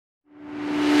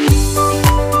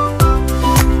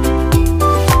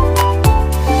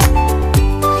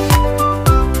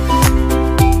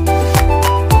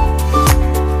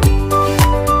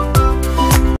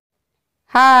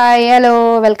Hi hello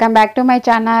welcome back to my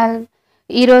channel.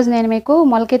 ఈరోజు నేను మీకు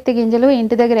మొలకెత్తి గింజలు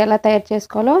ఇంటి దగ్గర ఎలా తయారు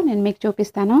చేసుకోవాలో నేను మీకు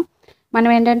చూపిస్తాను. మనం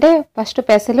ఏంటంటే ఫస్ట్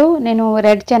పెసలు నేను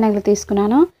రెడ్ శనగలు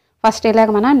తీసుకున్నాను. ఫస్ట్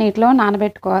ఇలాగ మనం నీటిలో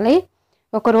నానబెట్టుకోవాలి.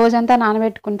 ఒక రోజంతా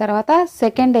నానబెట్టుకున్న తర్వాత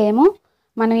సెకండ్ డే ఏమో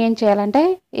మనం ఏం చేయాలంటే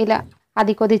ఇలా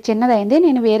అది కొద్దిగా చిన్నదైంది,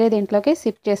 నేను వేరే దీంట్లోకి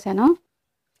షిఫ్ట్ చేశాను.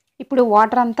 ఇప్పుడు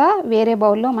వాటర్ అంతా వేరే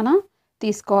బౌల్లో మనం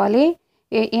తీసుకోవాలి.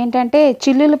 ఏంటంటే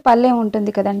చిల్లులు పల్లె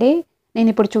ఉంటుంది కదండి, నేను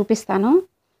ఇప్పుడు చూపిస్తాను.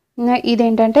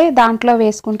 ఇదేంటంటే దాంట్లో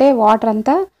వేసుకుంటే వాటర్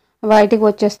అంతా బయటికి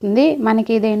వచ్చేస్తుంది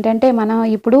మనకి. ఇదేంటంటే మనం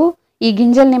ఇప్పుడు ఈ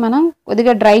గింజల్ని మనం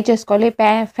కొద్దిగా డ్రై చేసుకోవాలి.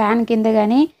 ఫ్యాన్ కింద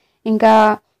కానీ ఇంకా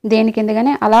దేని కింద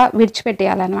కానీ అలా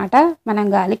విడిచిపెట్టేయాలన్నమాట. మనం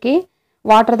గాలికి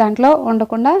వాటర్ దాంట్లో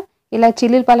ఉండకుండా ఇలా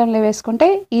చిల్లుల పళ్ళెంలో వేసుకుంటే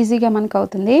ఈజీగా మనకు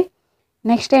అవుతుంది.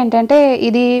 నెక్స్ట్ ఏంటంటే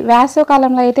ఇది వేసవి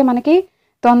కాలంలో అయితే మనకి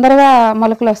తొందరగా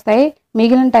మొలకలు వస్తాయి,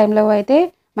 మిగిలిన టైంలో అయితే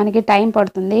మనకి టైం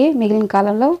పడుతుంది. మిగిలిన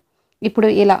కాలంలో ఇప్పుడు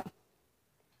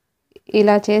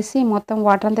ఇలా చేసి మొత్తం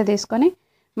వాటర్ అంతా తీసుకొని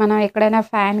మనం ఎక్కడైనా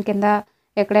ఫ్యాన్ కింద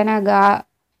ఎక్కడైనా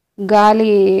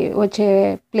గాలి వచ్చే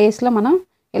ప్లేస్లో మనం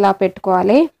ఇలా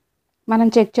పెట్టుకోవాలి. మనం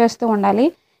చెక్ చేస్తూ ఉండాలి.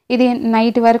 ఇది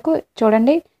నైట్ వరకు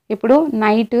చూడండి. ఇప్పుడు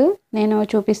నైట్ నేను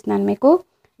చూపిస్తున్నాను మీకు.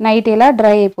 నైట్ ఇలా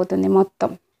డ్రై అయిపోతుంది,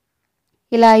 మొత్తం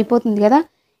ఇలా అయిపోతుంది కదా.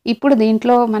 ఇప్పుడు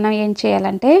దీంట్లో మనం ఏం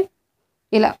చేయాలంటే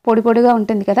ఇలా పొడి పొడిగా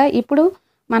ఉంటుంది కదా. ఇప్పుడు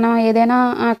మనం ఏదైనా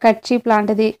కర్చీఫ్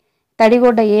లాంటిది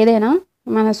తడిగుడ్డ ఏదైనా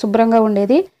మన శుభ్రంగా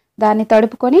ఉండేది దాన్ని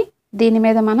తడుపుకొని దీని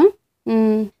మీద మనం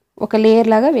ఒక లేయర్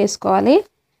లాగా వేసుకోవాలి.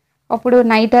 అప్పుడు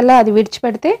నైట్ అలా అది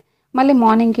విడిచిపెడితే మళ్ళీ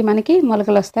మార్నింగ్కి మనకి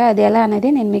మొలకలు వస్తాయి. అది ఎలా అనేది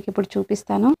నేను మీకు ఇప్పుడు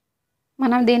చూపిస్తాను.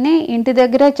 మనం దీన్ని ఇంటి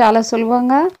దగ్గర చాలా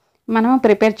సులభంగా మనం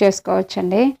ప్రిపేర్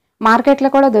చేసుకోవచ్చండి.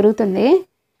 మార్కెట్లో కూడా దొరుకుతుంది.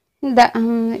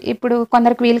 ఇప్పుడు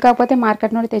కొందరికి వీలు కాకపోతే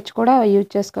మార్కెట్ నుండి తెచ్చి కూడా యూజ్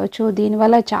చేసుకోవచ్చు.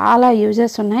 దీనివల్ల చాలా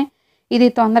యూజెస్ ఉన్నాయి. ఇది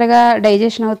తొందరగా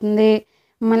డైజెషన్ అవుతుంది.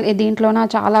 మళ్ళీ దీంట్లోన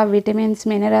చాలా విటమిన్స్,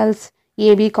 మినరల్స్,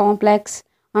 ఏబి కాంప్లెక్స్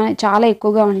చాలా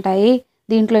ఎక్కువగా ఉంటాయి.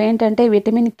 దీంట్లో ఏంటంటే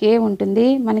విటమిన్ కే ఉంటుంది,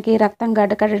 మనకి రక్తం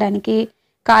గడ్డకట్టడానికి,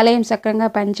 కాలేయం సక్రంగా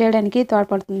పనిచేయడానికి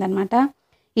తోడ్పడుతుంది అనమాట.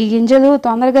 ఈ గింజలు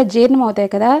తొందరగా జీర్ణం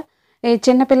అవుతాయి కదా.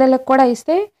 చిన్నపిల్లలకు కూడా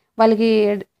ఇస్తే వాళ్ళకి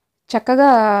చక్కగా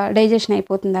డైజెషన్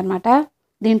అయిపోతుంది అనమాట.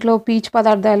 దీంట్లో పీచు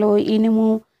పదార్థాలు, ఇనుము,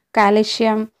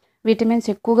 కాల్షియం,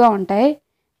 విటమిన్స్ ఎక్కువగా ఉంటాయి.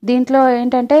 దీంట్లో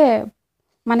ఏంటంటే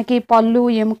మనకి పళ్ళు,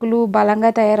 ఎముకలు బలంగా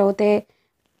తయారవుతాయి.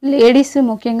 లేడీస్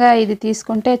ముఖ్యంగా ఇది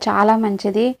తీసుకుంటే చాలా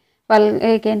మంచిది.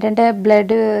 వాళ్ళకి ఏంటంటే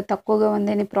బ్లడ్ తక్కువగా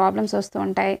ఉందని ప్రాబ్లమ్స్ వస్తూ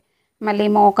ఉంటాయి. మళ్ళీ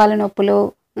మోకాలు నొప్పులు,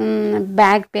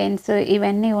 బ్యాక్ పెయిన్స్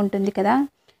ఇవన్నీ ఉంటుంది కదా.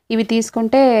 ఇవి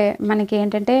తీసుకుంటే మనకి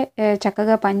ఏంటంటే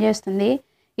చక్కగా పనిచేస్తుంది.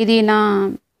 ఇది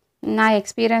నా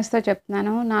ఎక్స్పీరియన్స్తో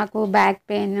చెప్తున్నాను. నాకు బ్యాక్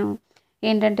పెయిన్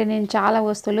ఏంటంటే నేను చాలా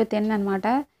వస్తువులు తిన్ననమాట.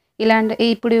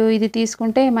 ఇప్పుడు ఇది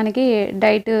తీసుకుంటే మనకి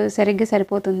డైట్ సరిగ్గా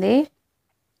సరిపోతుంది.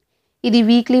 ఇది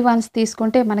వీక్లీ వన్స్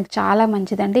తీసుకుంటే మనకి చాలా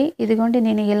మంచిదండి. ఇదిగోండి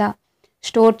నేను ఇలా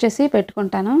స్టోర్ చేసి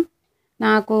పెట్టుకుంటాను.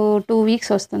 నాకు 2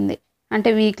 వీక్స్ వస్తుంది.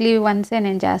 అంటే వీక్లీ వన్సే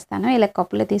నేను చేస్తాను. ఇలా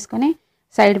కప్పులో తీసుకొని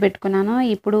సైడ్ పెట్టుకున్నాను.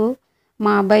 ఇప్పుడు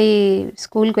మా అబ్బాయి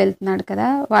స్కూల్కి వెళ్తున్నాడు కదా,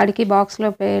 వాడికి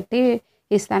బాక్స్లో పెట్టి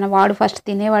ఇస్తాను. వాడు ఫస్ట్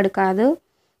తినేవాడు కాదు.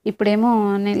 ఇప్పుడేమో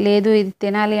లేదు ఇది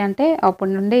తినాలి అంటే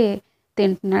అప్పటి నుండి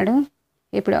తింటున్నాడు.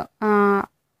 ఇప్పుడు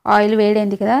ఆయిల్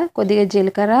వేడైంది కదా, కొద్దిగా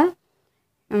జీలకర్ర,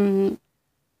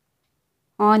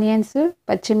 ఆనియన్స్,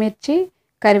 పచ్చిమిర్చి,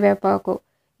 కరివేపాకు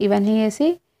ఇవన్నీ వేసి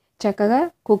చక్కగా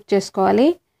కుక్ చేసుకోవాలి.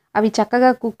 అవి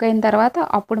చక్కగా కుక్ అయిన తర్వాత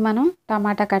అప్పుడు మనం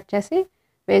టమాటా కట్ చేసి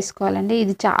వేసుకోవాలండి.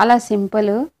 ఇది చాలా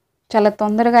సింపుల్, చాలా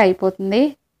తొందరగా అయిపోతుంది.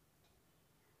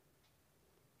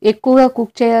 ఎక్కువగా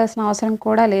కుక్ చేయాల్సిన అవసరం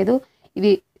కూడా లేదు.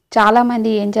 ఇది చాలామంది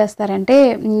ఏం చేస్తారంటే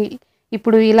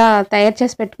ఇప్పుడు ఇలా తయారు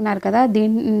చేసి పెట్టుకున్నారు కదా,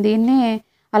 దీన్ని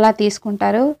అలా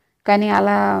తీసుకుంటారు. కానీ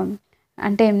అలా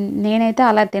అంటే నేనైతే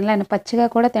అలా తినలేను. పచ్చిగా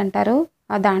కూడా తింటారు.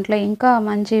 దాంట్లో ఇంకా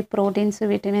మంచి ప్రోటీన్స్,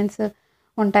 విటమిన్స్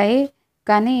ఉంటాయి.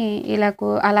 కానీ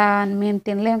అలా మేము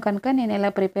తినలేము కనుక నేను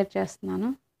ఇలా ప్రిపేర్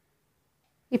చేస్తున్నాను.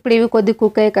 ఇప్పుడు ఇవి కొద్దిగా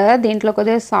కుక్ అయ్యాయి కదా, దీంట్లో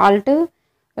కొద్దిగా సాల్ట్,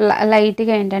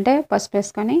 లైట్గా ఏంటంటే పసుపు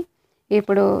వేసుకొని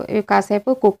ఇప్పుడు ఇవి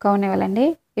కాసేపు కుక్ అవనివ్వాలండి.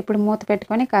 ఇప్పుడు మూత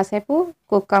పెట్టుకొని కాసేపు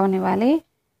కుక్ అవనివ్వాలి.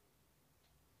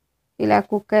 ఇలా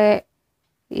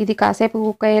ఇది కాసేపు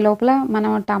కుక్ అయ్యే లోపల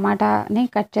మనం టమాటాని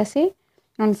కట్ చేసి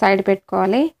సైడ్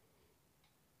పెట్టుకోవాలి.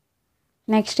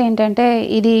 నెక్స్ట్ ఏంటంటే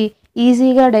ఇది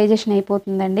ఈజీగా డైజెషన్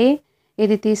అయిపోతుందండి.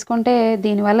 ఇది తీసుకుంటే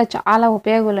దీనివల్ల చాలా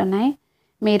ఉపయోగాలు ఉన్నాయి.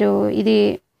 మీరు ఇది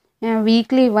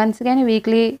వీక్లీ వన్స్ కానీ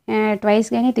వీక్లీ ట్వైస్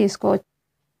కానీ తీసుకోవచ్చు.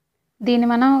 దీన్ని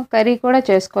మనం కర్రీ కూడా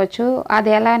చేసుకోవచ్చు.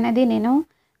 అది ఎలా అనేది నేను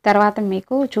తర్వాత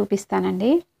మీకు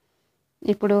చూపిస్తానండి.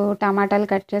 ఇప్పుడు టమాటాలు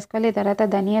కట్ చేసుకోవాలి. తర్వాత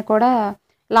ధనియా కూడా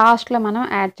లాస్ట్లో మనం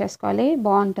యాడ్ చేసుకోవాలి,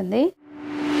 బాగుంటుంది.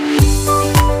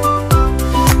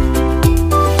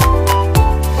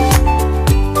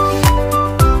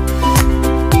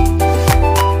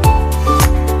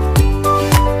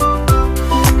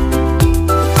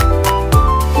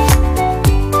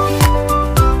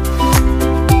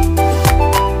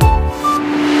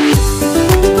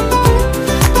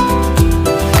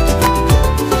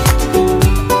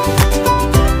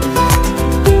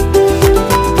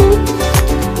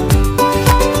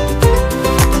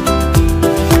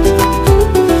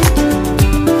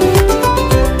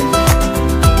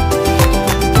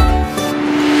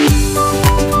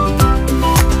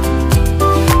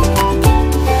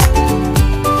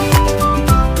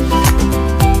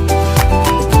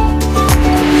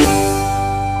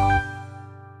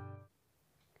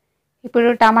 ఇప్పుడు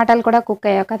టమాటాలు కూడా కుక్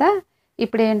అయ్యాయి కదా,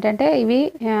 ఇప్పుడు ఏంటంటే ఇవి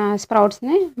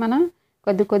స్ప్రౌట్స్ని మనం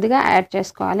కొద్దిగా యాడ్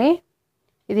చేసుకోవాలి.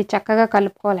 ఇది చక్కగా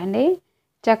కలుపుకోవాలండి.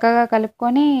 చక్కగా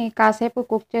కలుపుకొని కాసేపు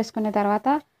కుక్ చేసుకున్న తర్వాత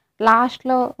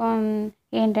లాస్ట్లో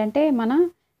ఏంటంటే మన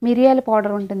మిరియాల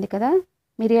పౌడర్ ఉంటుంది కదా,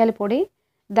 మిరియాల పొడి,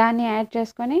 దాన్ని యాడ్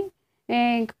చేసుకొని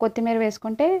ఇంక కొత్తిమీర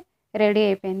వేసుకుంటే రెడీ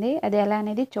అయిపోయింది. అది ఎలా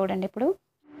అనేది చూడండి ఇప్పుడు.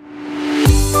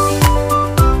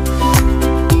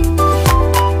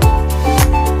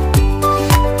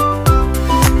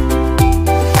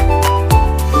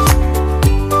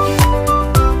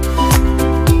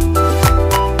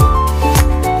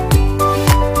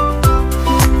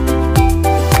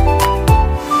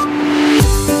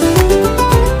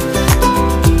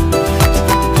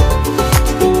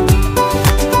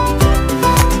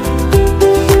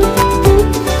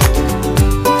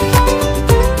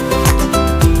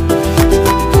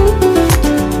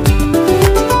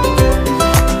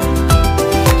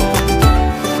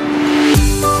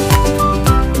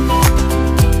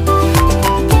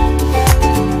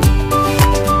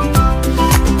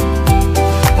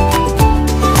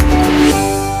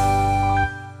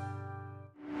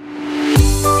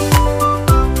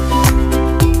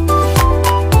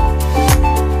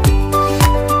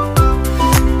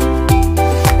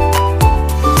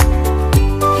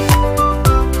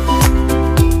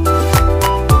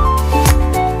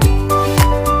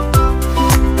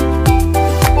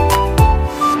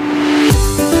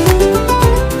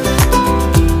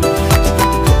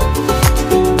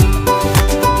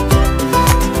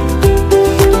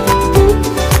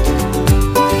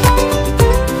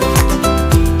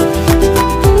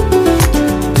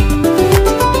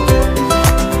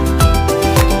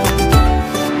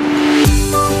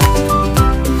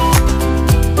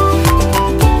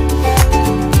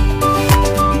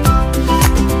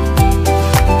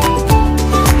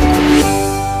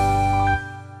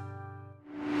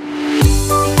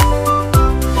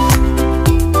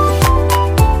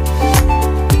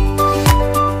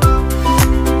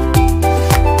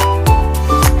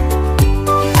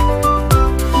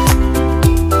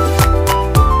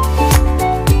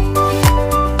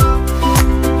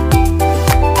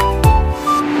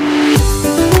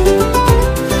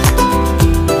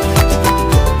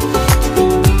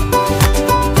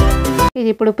 ఇది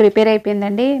ఇప్పుడు ప్రిపేర్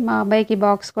అయిపోయిందండి. మా అబ్బాయికి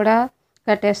బాక్స్ కూడా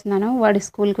కట్టేస్తున్నాను, వాడు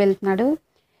స్కూల్కి వెళ్తున్నాడు.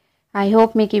 ఐ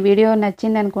హోప్ మీకు ఈ వీడియో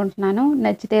నచ్చింది అనుకుంటున్నాను.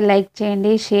 నచ్చితే లైక్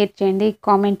చేయండి, షేర్ చేయండి,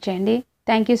 కామెంట్ చేయండి.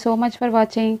 Thank you so much for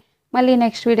watching. మళ్ళీ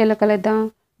నెక్స్ట్ వీడియోలో కలుద్దాం.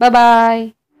 బాయ్.